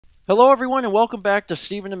Hello everyone and welcome back to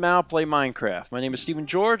Stephen and Mal Play Minecraft. My name is Stephen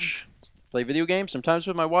George. Play video games, sometimes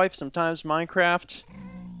with my wife, sometimes Minecraft.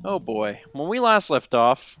 Oh boy. When we last left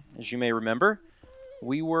off, as you may remember,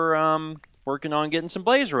 we were working on getting some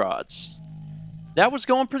blaze rods. That was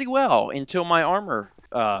going pretty well until my armor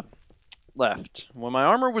left. When my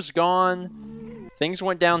armor was gone, things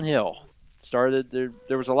went downhill. There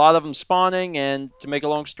was a lot of them spawning, and to make a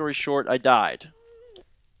long story short, I died.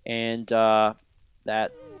 And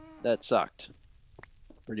that sucked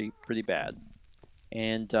pretty bad.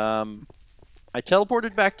 And I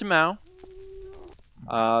teleported back to Mao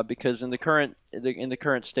because in the current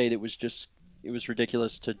state it was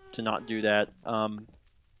ridiculous to not do that.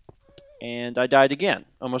 And I died again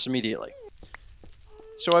almost immediately.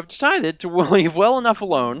 So I've decided to leave well enough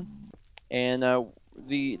alone, and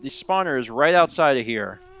the spawner is right outside of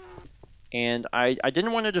here. And I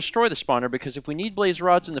didn't want to destroy the spawner because if we need blaze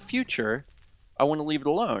rods in the future, I want to leave it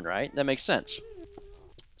alone, right? That makes sense.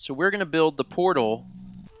 So we're going to build the portal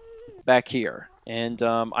back here. And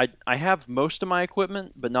I have most of my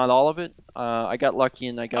equipment, but not all of it. I got lucky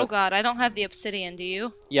and I got... Oh god, I don't have the obsidian, do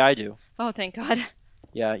you? Yeah, I do. Oh, thank god.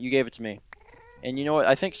 Yeah, you gave it to me. And you know what?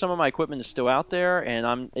 I think some of my equipment is still out there,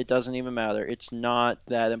 and it doesn't even matter. It's not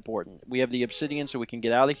that important. We have the obsidian so we can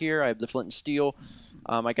get out of here. I have the flint and steel.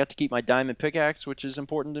 I got to keep my diamond pickaxe, which is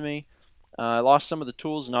important to me. I lost some of the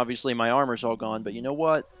tools, and obviously my armor's all gone, but you know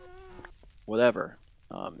what? Whatever.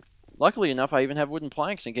 Luckily enough, I even have wooden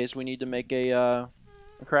planks in case we need to make a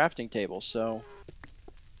crafting table, so...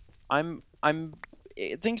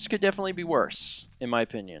 Things could definitely be worse, in my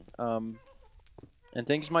opinion. And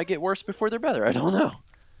things might get worse before they're better, I don't know.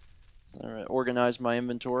 Alright, organize my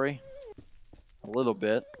inventory a little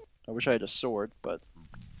bit. I wish I had a sword, but...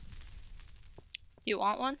 You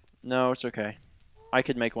want one? No, it's okay. I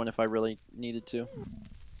could make one if I really needed to.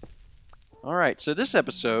 Alright, so this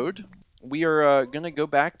episode, we are going to go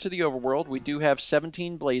back to the overworld. We do have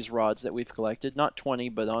 17 blaze rods that we've collected. Not 20,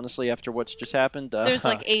 but honestly, after what's just happened... There's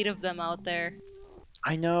like 8 of them out there.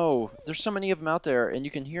 I know. There's so many of them out there, and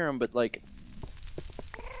you can hear them, but like...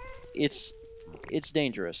 It's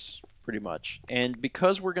dangerous, pretty much. And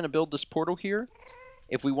because we're going to build this portal here,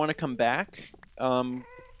 if we want to come back,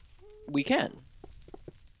 we can.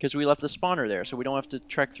 Because we left the spawner there, so we don't have to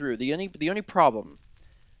trek through. The only problem,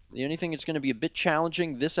 the only thing that's going to be a bit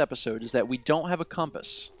challenging this episode is that we don't have a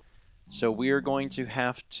compass. So we are going to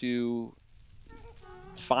have to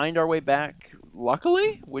find our way back,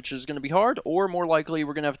 luckily, which is going to be hard, or more likely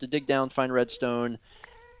we're going to have to dig down, find redstone,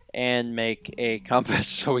 and make a compass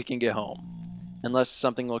so we can get home. Unless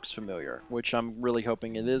something looks familiar, which I'm really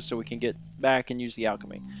hoping it is, so we can get back and use the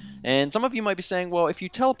alchemy. And some of you might be saying, well, if you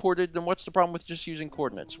teleported, then what's the problem with just using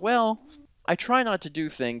coordinates? Well, I try not to do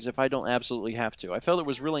things if I don't absolutely have to. I felt it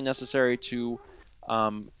was really necessary to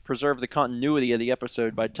preserve the continuity of the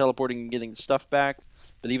episode by teleporting and getting the stuff back.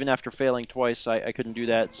 But even after failing twice, I couldn't do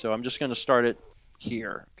that, so I'm just going to start it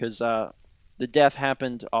here, because the death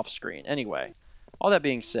happened off-screen. Anyway, all that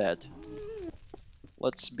being said,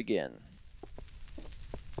 let's begin.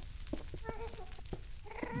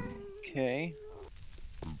 Okay.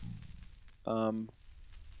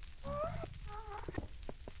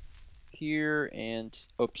 Here and...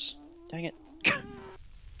 Oops. Dang it.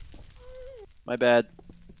 My bad.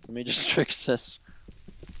 Let me just fix this.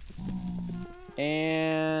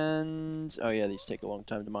 And... Oh yeah, these take a long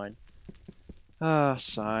time to mine. Ah,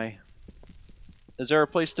 sigh. Is there a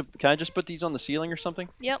place to... Can I just put these on the ceiling or something?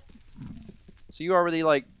 Yep. So you already,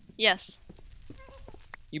 like... Yes.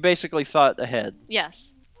 You basically thought ahead.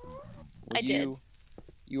 Yes. Well, I did.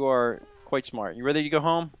 You are quite smart. You ready to go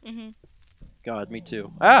home? Mm-hmm. God, me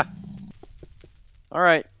too. Ah!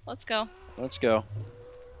 Alright. Let's go. Let's go.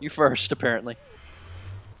 You first, apparently.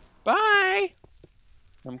 Bye!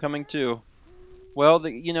 I'm coming too. Well,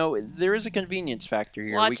 you know, there is a convenience factor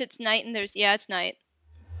here. Watch, it's night and there's... Yeah, it's night.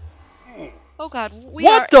 Oh god,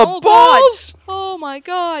 What the balls?! God. Oh my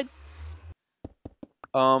god!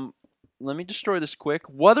 Let me destroy this quick.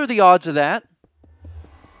 What are the odds of that?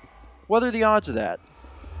 What are the odds of that?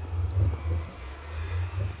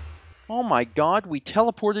 Oh my god, we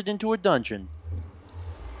teleported into a dungeon.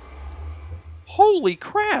 Holy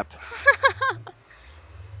crap!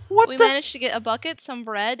 What We the... managed to get a bucket, some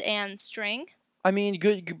bread, and string. I mean,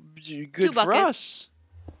 good for buckets. us.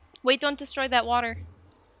 Wait, don't destroy that water.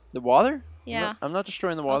 The water? Yeah. I'm not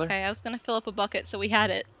destroying the water. Okay, I was gonna fill up a bucket, so we had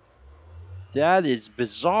it. That is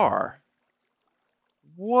bizarre.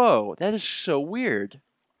 Whoa, that is so weird.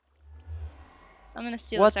 I'm gonna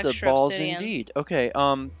steal What this the extra balls obsidian. indeed. Okay,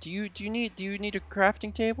 do you need a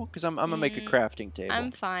crafting table? Because I'm gonna make a crafting table.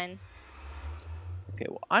 I'm fine. Okay,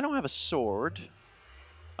 well I don't have a sword.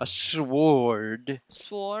 A sword.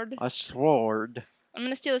 Sword. A sword. I'm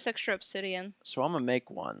gonna steal this extra obsidian. So I'm gonna make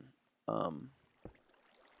one.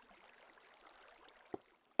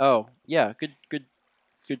 Oh, yeah, good plan.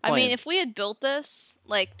 I mean, if we had built this,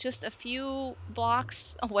 like, just a few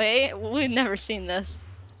blocks away, we'd never seen this.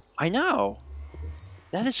 I know.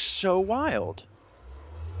 That is so wild.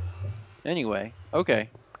 Anyway, okay.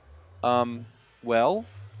 Well,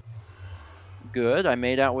 good. I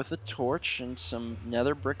made out with a torch and some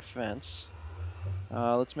nether brick fence.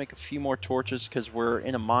 Let's make a few more torches because we're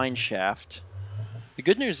in a mine shaft. The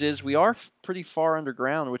good news is we are pretty far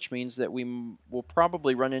underground, which means that we will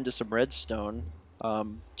probably run into some redstone.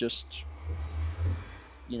 Just,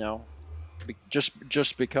 you know,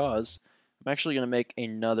 just because. I'm actually going to make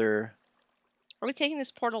another... Are we taking this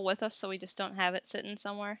portal with us so we just don't have it sitting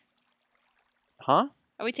somewhere? Huh?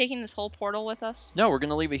 Are we taking this whole portal with us? No, we're going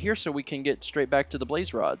to leave it here so we can get straight back to the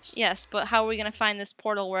blaze rods. Yes, but how are we gonna find this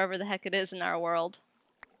portal wherever the heck it is in our world?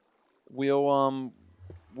 We'll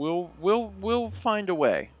find a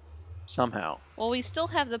way. Somehow. Well, we still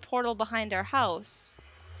have the portal behind our house.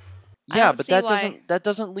 Yeah, but that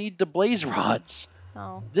doesn't lead to blaze rods.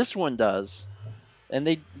 Oh. This one does. And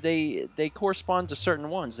they correspond to certain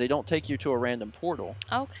ones. They don't take you to a random portal.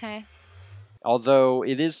 Okay. Although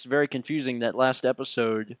it is very confusing that last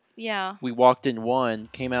episode, yeah, we walked in one,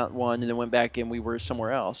 came out one, and then went back and we were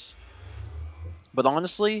somewhere else. But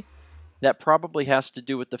honestly, that probably has to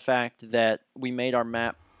do with the fact that we made our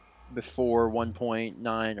map before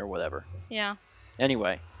 1.9 or whatever. Yeah.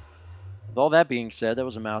 Anyway, with all that being said, that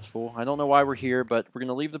was a mouthful. I don't know why we're here, but we're going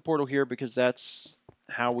to leave the portal here because that's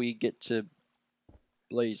how we get to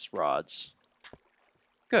blaze rods.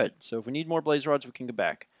 Good. So if we need more blaze rods, we can go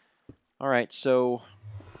back. Alright, so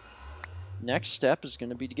next step is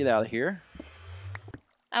going to be to get out of here.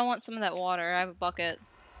 I want some of that water. I have a bucket.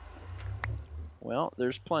 Well,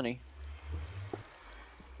 there's plenty.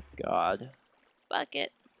 God.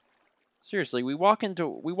 Bucket. Seriously, we walk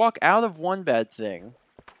out of one bad thing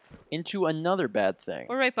into another bad thing.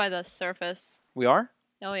 We're right by the surface. We are?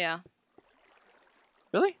 Oh yeah.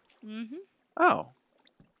 Really? Mm-hmm. Oh.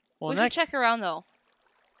 Well, we should check around though.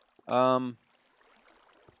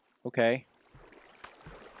 Okay.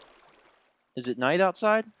 Is it night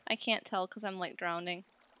outside? I can't tell because I'm like drowning.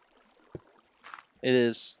 It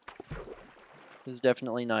is. It is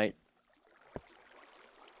definitely night.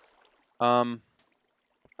 Oh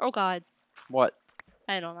God. What?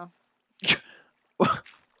 I don't know.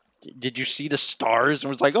 Did you see the stars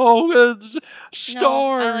and was like, oh, stars?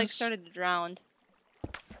 No, I like started to drown.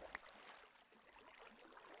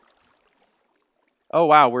 Oh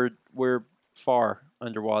wow, we're far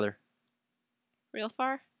underwater. Real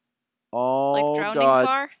far? Oh like drowning God.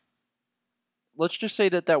 far? Let's just say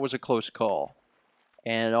that was a close call.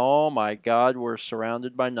 And oh my God, we're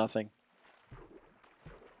surrounded by nothing.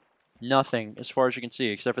 Nothing, as far as you can see,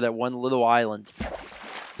 except for that one little island.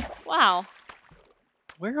 Wow.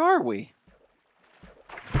 Where are we?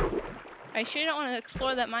 Are you sure you don't want to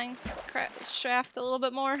explore that mine shaft a little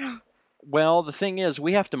bit more? Well, the thing is,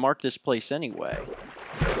 we have to mark this place anyway.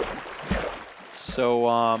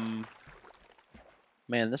 So,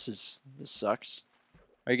 man, this sucks.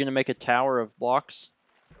 Are you gonna make a tower of blocks?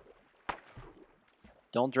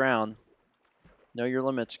 Don't drown. Know your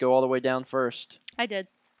limits. Go all the way down first. I did.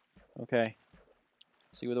 Okay.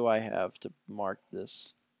 See, what do I have to mark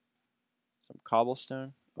this? Some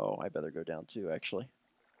cobblestone? Oh, I better go down too, actually.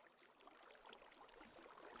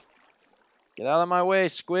 Get out of my way,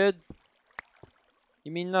 squid!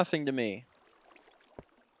 You mean nothing to me.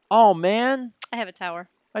 Oh, man! I have a tower.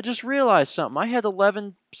 I just realized something. I had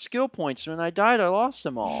 11 skill points. When I died, I lost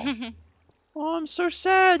them all. Oh, I'm so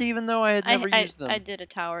sad, even though I had never used them. I did a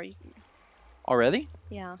tower. Already?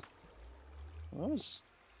 Yeah. That was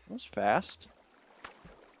fast.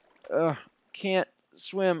 Can't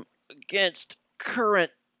swim against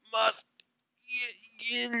current. Must.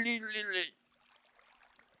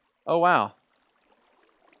 Oh, wow.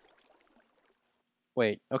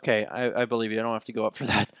 Wait, okay, I believe you. I don't have to go up for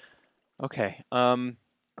that. Okay,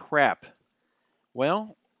 crap.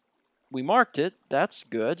 Well, we marked it. That's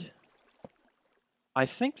good. I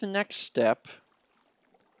think the next step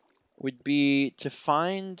would be to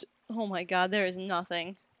find... Oh my God, there is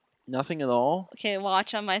nothing. Nothing at all? Okay,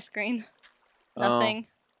 watch on my screen. Nothing.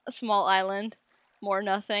 A small island. More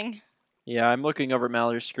nothing. Yeah, I'm looking over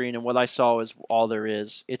Mallory's screen, and what I saw is all there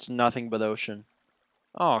is. It's nothing but ocean.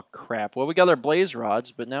 Oh, crap. Well, we got our blaze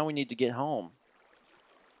rods, but now we need to get home.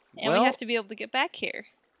 And we have to be able to get back here.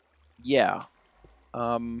 Yeah.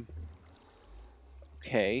 Okay.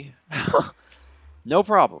 No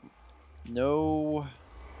problem. No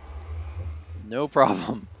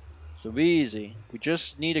problem. So easy. We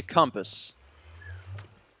just need a compass.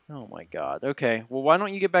 Oh my god. Okay, well why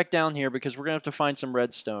don't you get back down here because we're going to have to find some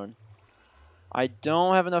redstone. I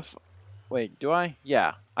don't have enough... Wait, do I?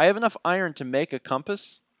 Yeah. I have enough iron to make a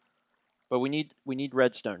compass, but we need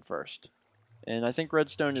redstone first. And I think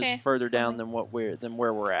redstone is Okay, further down coming. than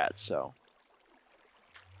where we're at, so.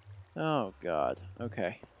 Oh god.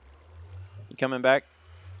 Okay. You coming back?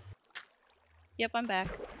 Yep, I'm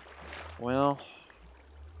back. Well,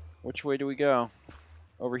 which way do we go?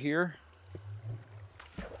 Over here?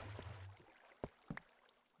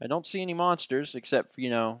 I don't see any monsters except for, you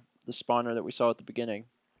know, the spawner that we saw at the beginning.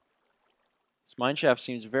 This mineshaft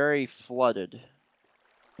seems very flooded.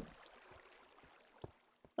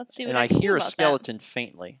 Let's see what And I I can do hear a about that. skeleton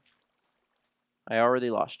faintly. I already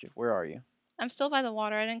lost you. Where are you? I'm still by the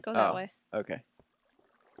water. I didn't go that Oh, way. okay.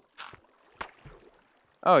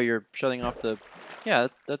 Oh, you're shutting off the... Yeah,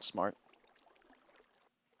 that's smart.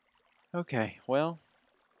 Okay, well...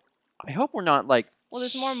 I hope we're not, like... Well,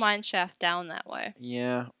 there's more mine shaft down that way.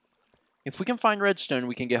 Yeah. If we can find redstone,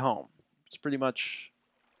 we can get home. It's pretty much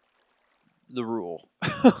the rule.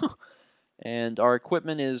 And our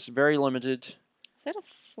equipment is very limited. Is that a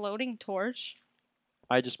floating torch?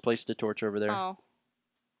 I just placed a torch over there. Oh.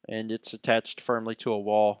 And it's attached firmly to a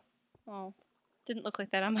wall. Oh. Didn't look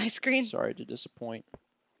like that on my screen. Sorry to disappoint.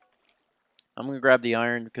 I'm going to grab the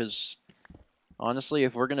iron because, honestly,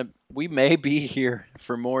 if we're going to... We may be here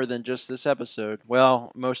for more than just this episode.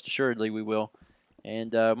 Well, most assuredly we will.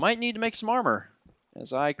 And might need to make some armor,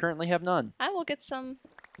 as I currently have none. I will get some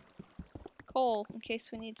coal in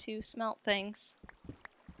case we need to smelt things.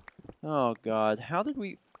 Oh, God. How did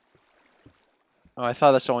we... Oh, I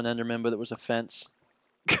thought I saw an Enderman, but it was a fence.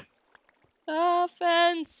 Ah,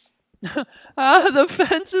 fence! The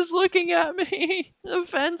fence is looking at me. The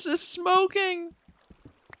fence is smoking.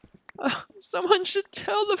 Someone should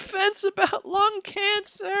tell the fence about lung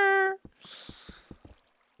cancer.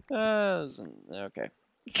 Okay.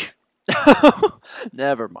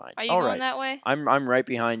 Never mind. Are you All going right. that way? I'm right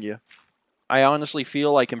behind you. I honestly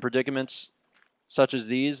feel like in predicaments such as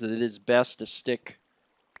these that it is best to stick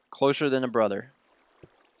closer than a brother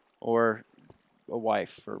or a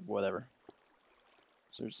wife or whatever.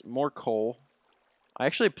 So there's more coal. I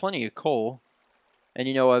actually have plenty of coal. And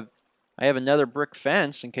you know, I have another brick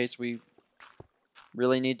fence in case we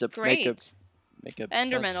really need to make a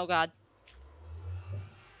Enderman, fence. oh god.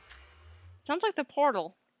 Sounds like the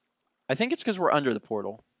portal. I think it's because we're under the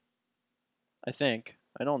portal. I think.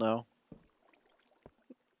 I don't know.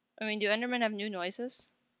 I mean, do Endermen have new noises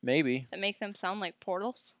Maybe. that make them sound like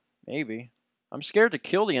portals? Maybe. I'm scared to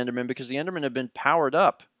kill the Endermen because the Endermen have been powered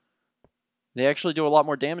up. They actually do a lot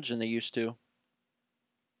more damage than they used to.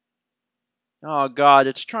 Oh god,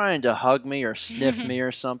 it's trying to hug me or sniff me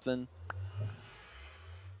or something.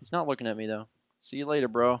 He's not looking at me though. See you later,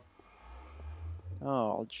 bro.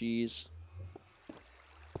 Oh, jeez.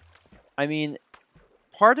 I mean,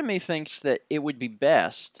 part of me thinks that it would be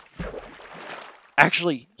best...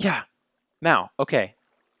 Actually, yeah. Mal, okay.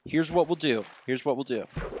 Here's what we'll do. Here's what we'll do.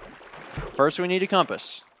 First, we need a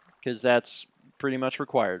compass, because that's pretty much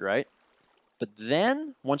required, right? But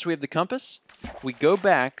then, once we have the compass, we go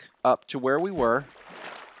back up to where we were,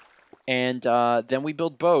 and then we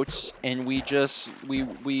build boats, and we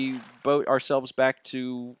boat ourselves back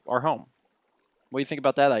to our home. What do you think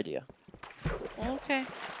about that idea? Okay.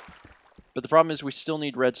 But the problem is we still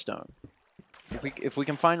need redstone. If we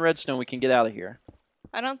can find redstone, we can get out of here.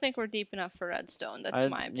 I don't think we're deep enough for redstone. That's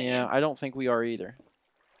my opinion. Yeah, I don't think we are either.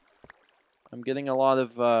 I'm getting a lot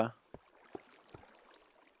of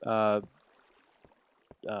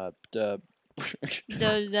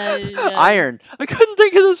iron. I couldn't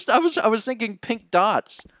think of this. I was thinking pink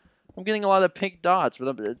dots. I'm getting a lot of pink dots,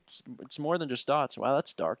 but it's more than just dots. Wow,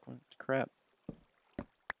 that's dark. Crap.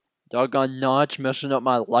 Doggone notch messing up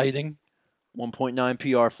my lighting. 1.9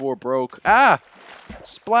 PR4 broke. Ah!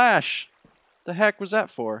 Splash! The heck was that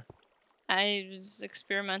for? I was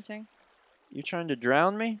experimenting. You trying to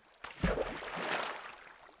drown me?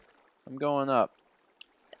 I'm going up.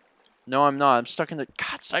 No, I'm not. I'm stuck in the...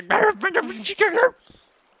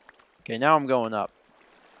 Okay, now I'm going up.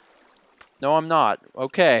 No, I'm not.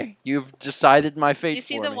 Okay, you've decided my fate. Do you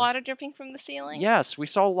see the water dripping from the ceiling? Yes, we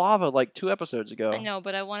saw lava like 2 episodes ago. I know,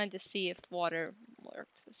 but I wanted to see if water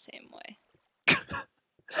worked the same way.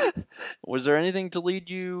 Was there anything to lead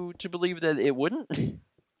you to believe that it wouldn't?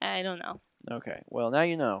 I don't know. Okay, well, now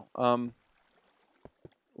you know.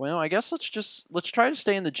 Well, I guess let's try to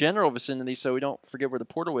stay in the general vicinity so we don't forget where the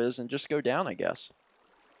portal is and just go down, I guess.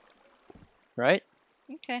 Right?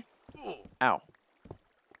 Okay. Ow.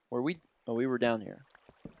 Were we... Oh, we were down here.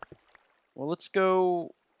 Well, let's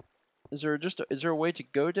go Is there a way to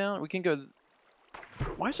go down? We can go.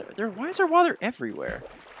 Why is there water everywhere?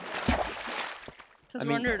 Because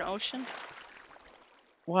we're under an ocean.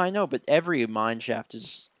 Well, I know, but every mine shaft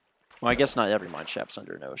is. Well, I guess not every mine shaft's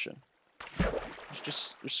under an ocean.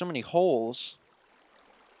 There's so many holes.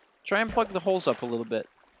 Try and plug the holes up a little bit,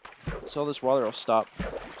 so all this water will stop.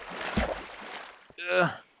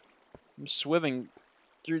 Ugh. I'm swimming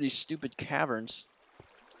through these stupid caverns,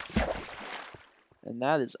 and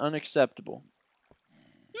that is unacceptable.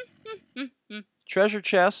 Treasure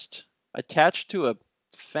chest attached to a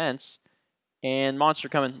fence, and monster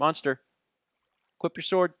coming. Monster, equip your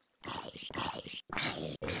sword.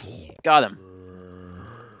 Got him.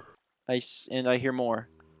 And I hear more.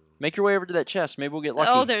 Make your way over to that chest. Maybe we'll get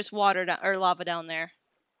lucky. Oh, there's water or lava down there.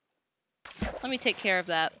 Let me take care of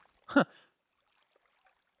that.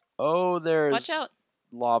 Oh, there's Watch out.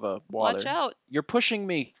 Lava, water. Watch out. You're pushing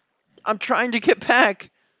me. I'm trying to get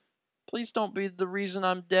back. Please don't be the reason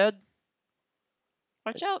I'm dead.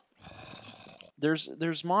 Watch out.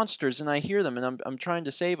 There's monsters and I hear them and I'm trying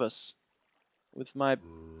to save us with my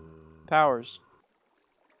powers.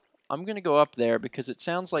 I'm going to go up there because it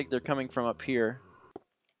sounds like they're coming from up here.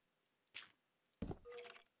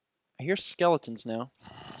 I hear skeletons now.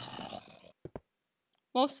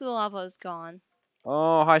 Most of the lava is gone.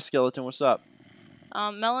 Oh, hi skeleton. What's up?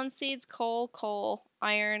 Melon seeds, coal,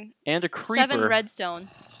 iron, and a creeper. 7 redstone.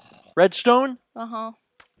 Redstone? Uh-huh.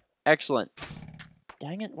 Excellent.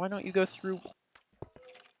 Dang it, why don't you go through?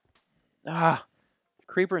 Ah,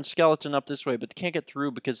 creeper and skeleton up this way, but they can't get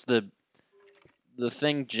through because the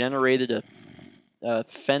thing generated a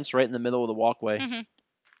fence right in the middle of the walkway. Mm-hmm.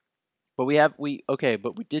 But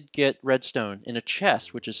we did get redstone in a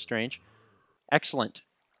chest, which is strange. Excellent.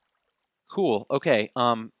 Cool. Okay,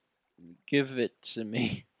 give it to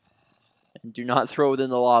me. And do not throw it in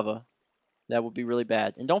the lava. That would be really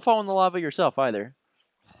bad. And don't fall in the lava yourself either.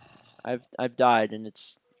 I've died and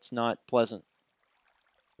it's not pleasant.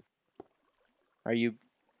 Are you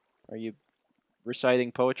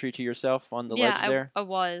reciting poetry to yourself on the ledge there? I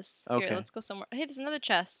was. Okay. Here, let's go somewhere. Hey, there's another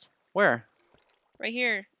chest. Where? Right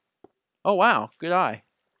here. Oh wow, good eye.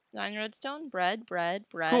 9 redstone, bread.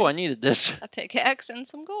 Cool, I needed this. A pickaxe and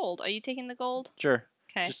some gold. Are you taking the gold? Sure.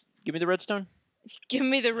 Okay. Just give me the redstone. Give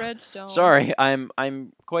me the redstone. Sorry, I'm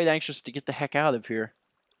quite anxious to get the heck out of here.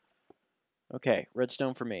 Okay,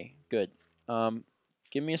 redstone for me. Good.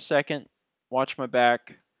 Give me a second. Watch my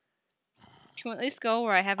back. Can we at least go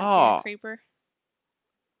where I haven't seen a creeper?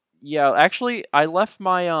 Yeah, actually, I left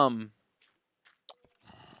my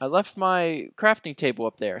crafting table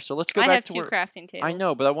up there. So let's go back to where... I have 2 crafting tables. I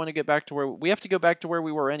know, but I want to get back to where... We have to go back to where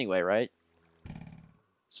we were anyway, right?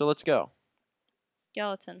 So let's go.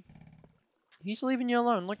 Skeleton. He's leaving you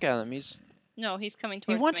alone. Look at him. No, he's coming towards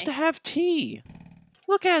me. He wants to have tea.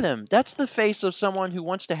 Look at him. That's the face of someone who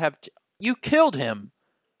wants to have tea. You killed him.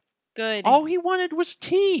 Good. All he wanted was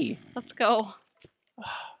tea. Let's go.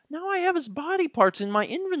 Now I have his body parts in my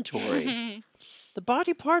inventory. The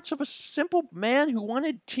body parts of a simple man who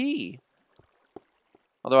wanted tea.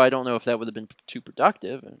 Although I don't know if that would have been too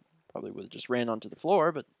productive, and probably would have just ran onto the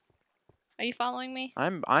floor, but... Are you following me?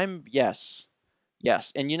 Yes.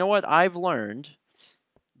 Yes, and you know what? I've learned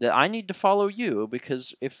that I need to follow you,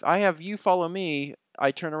 because if I have you follow me,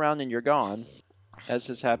 I turn around and you're gone, as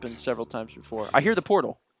has happened several times before. I hear the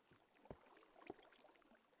portal.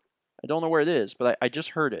 I don't know where it is, but I just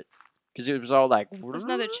heard it, because it was all like... There's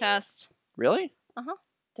another chest. Really? Uh-huh.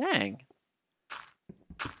 Dang.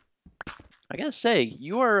 I gotta say,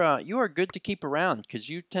 you are good to keep around, because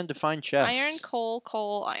you tend to find chests. Iron,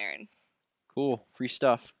 coal, iron. Cool. Free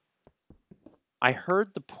stuff. I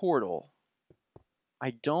heard the portal. I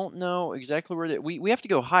don't know exactly where we have to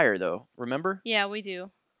go higher, though. Remember? Yeah, we do.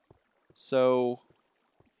 So...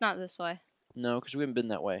 It's not this way. No, because we haven't been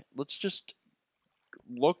that way. Let's just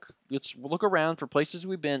look... Let's look around for places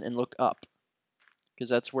we've been and look up. Because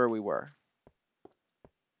that's where we were.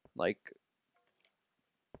 Like...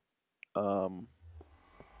 I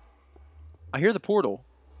hear the portal.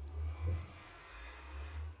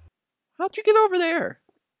 How'd you get over there?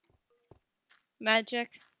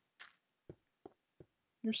 Magic.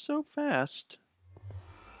 You're so fast.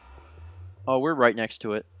 Oh, we're right next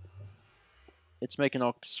to it. It's making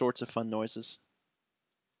all sorts of fun noises.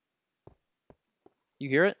 You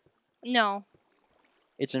hear it? No.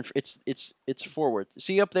 It's forward.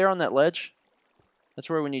 See up there on that ledge? That's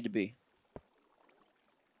where we need to be.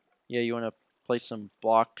 Yeah, you want to place some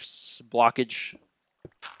blockage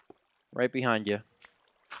right behind you.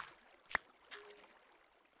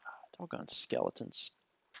 Doggone skeletons.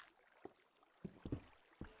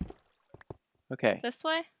 Okay. This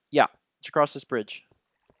way? Yeah, it's across this bridge.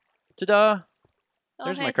 Ta-da! Oh,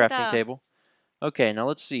 There's my hey, crafting ta-da. table. Okay, now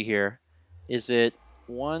let's see here. Is it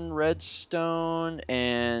 1 redstone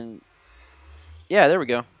and... Yeah, there we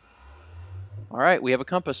go. Alright, we have a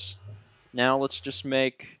compass. Now let's just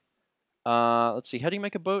make... let's see, how do you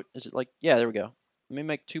make a boat? Is it like... Yeah, there we go. Let me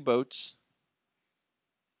make 2 boats.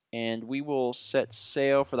 And we will set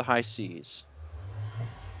sail for the high seas.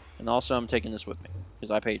 And also I'm taking this with me, because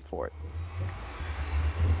I paid for it.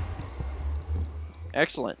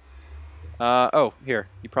 Excellent. Oh, here.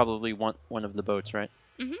 You probably want one of the boats, right?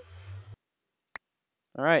 Mm-hmm.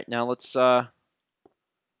 Alright, now let's go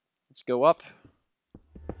up.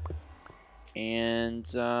 And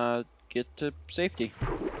get to safety.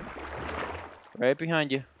 Right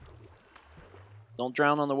behind you. Don't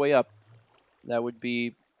drown on the way up. That would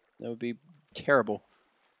be terrible.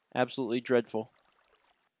 Absolutely dreadful.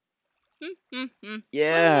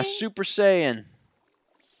 Yeah, Swimming. Super Saiyan.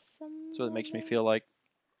 Some That's what it makes me woman. feel like.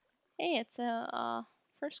 Hey, it's a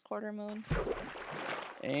first quarter moon.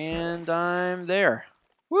 And I'm there.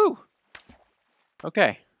 Woo!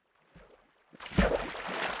 Okay.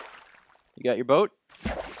 You got your boat?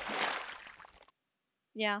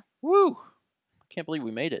 Yeah. Woo! Can't believe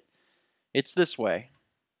we made it. It's this way.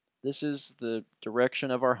 This is the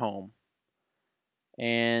direction of our home.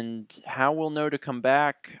 And how we'll know to come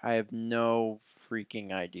back, I have no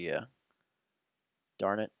freaking idea.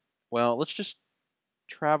 Darn it. Well, let's just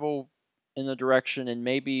travel in the direction and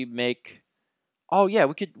maybe make... Oh yeah,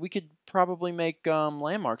 we could probably make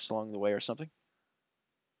landmarks along the way or something.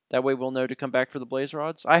 That way we'll know to come back for the blaze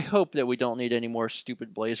rods. I hope that we don't need any more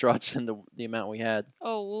stupid blaze rods than the amount we had.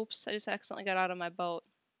 Oh, whoops. I just accidentally got out of my boat.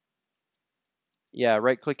 Yeah,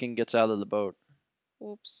 right-clicking gets out of the boat.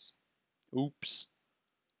 Whoops. Oops.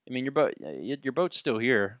 I mean, your boat's still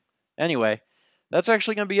here. Anyway, that's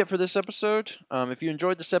actually going to be it for this episode. If you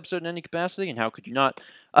enjoyed this episode in any capacity, and how could you not,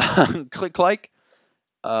 click like.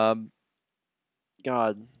 God,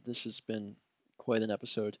 this has been quite an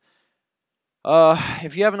episode.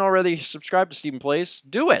 If you haven't already subscribed to StephenPlays,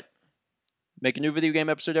 do it! Make a new video game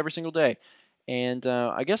episode every single day. And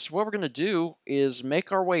I guess what we're going to do is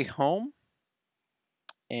make our way home.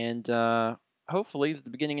 And hopefully, at the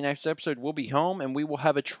beginning of next episode, we'll be home and we will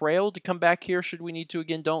have a trail to come back here should we need to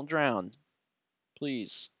again. Don't drown.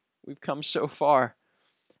 Please. We've come so far.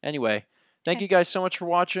 Anyway, thank you guys so much for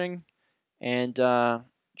watching. And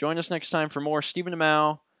join us next time for more Stephen and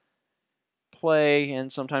Mal play and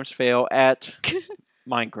sometimes fail at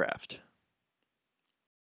Minecraft.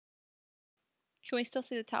 Can we still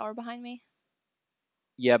see the tower behind me?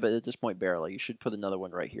 Yeah, but at this point, barely. You should put another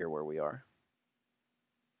one right here where we are.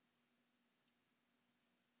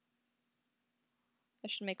 I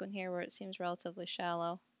should make one here where it seems relatively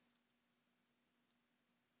shallow.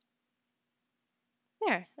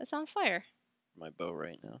 There, it's on fire. My bow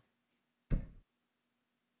right now.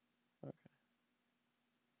 Okay.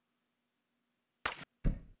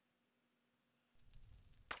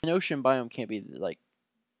 An ocean biome can't be like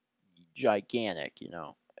gigantic, you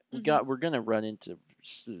know. We're gonna run into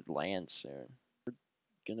land soon. We're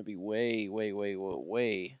gonna be way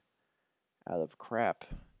out of crap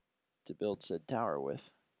to build said tower with.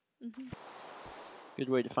 Good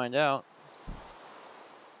way to find out.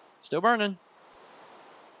 Still burning.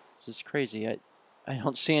 This is crazy. I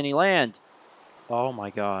don't see any land. Oh my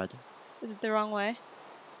god. Is it the wrong way?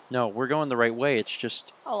 No, we're going the right way. It's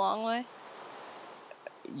just... A long way?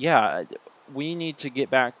 Yeah, we need to get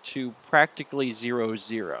back to practically 0,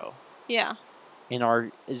 0. Yeah. And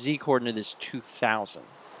our z-coordinate is 2,000.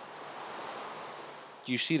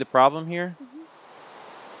 Do you see the problem here?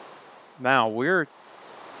 Mal, we're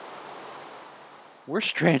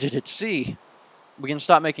stranded at sea. We can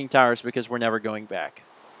stop making towers because we're never going back.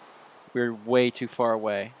 We're way too far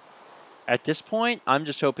away. At this point, I'm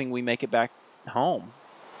just hoping we make it back home.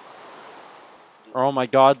 Or, oh my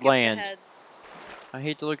god, land. Ahead. I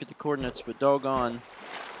hate to look at the coordinates, but doggone.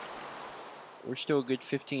 We're still a good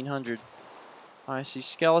 1,500. I see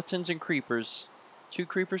skeletons and creepers. 2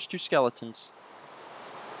 creepers, 2 skeletons.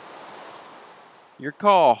 Your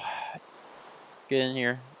call. Get in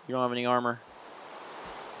here. You don't have any armor.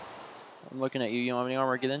 I'm looking at you. You don't have any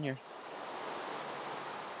armor. Get in here.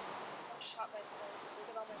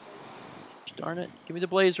 Darn it. Give me the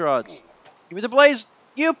blaze rods. Give me the blaze.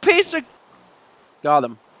 You piece of... Got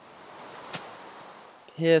him.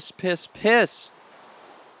 Piss, piss, piss.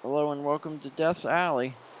 Hello and welcome to Death's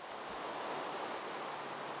Alley.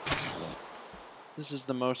 This is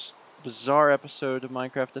the most bizarre episode of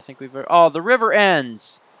Minecraft I think we've ever... Oh, the river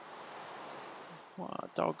ends! Wow,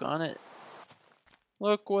 doggone it.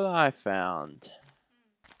 Look what I found.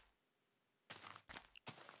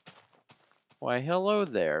 Why, hello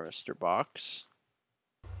there, Mr. Box.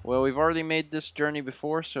 Well, we've already made this journey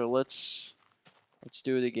before, so let's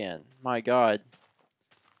do it again. My God.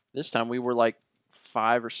 This time we were like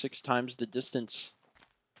 5 or 6 times the distance.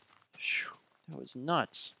 Whew, that was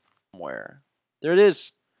nuts. Somewhere. There it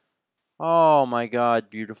is. Oh my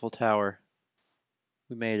God, beautiful tower.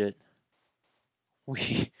 We made it.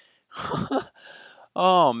 We...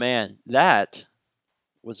 Oh man, that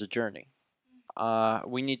was a journey.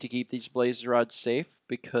 We need to keep these blaze rods safe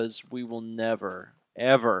because we will never,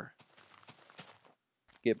 ever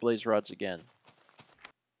get blaze rods again.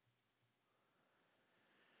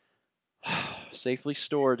 Safely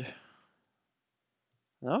stored.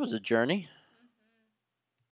 That was a journey.